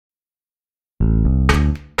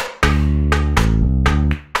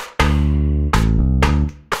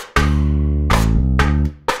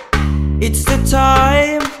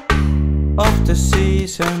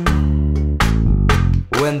season.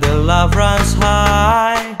 When the love runs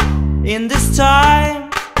high, in this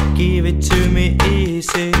time, give it to me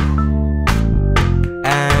easy,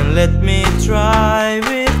 and let me try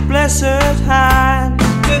with blessed hand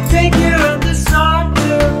to take you of the sun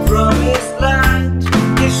to promised land,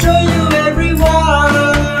 to show you everyone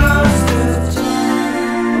else the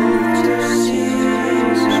time to see.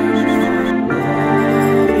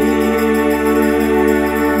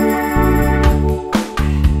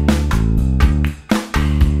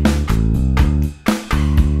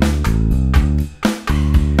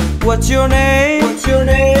 What's your name? What's your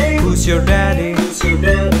name? Who's your daddy? Who's your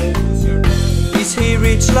daddy? Who's your daddy? Is he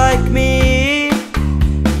rich like me?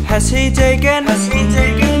 Has he taken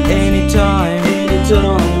any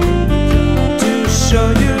time?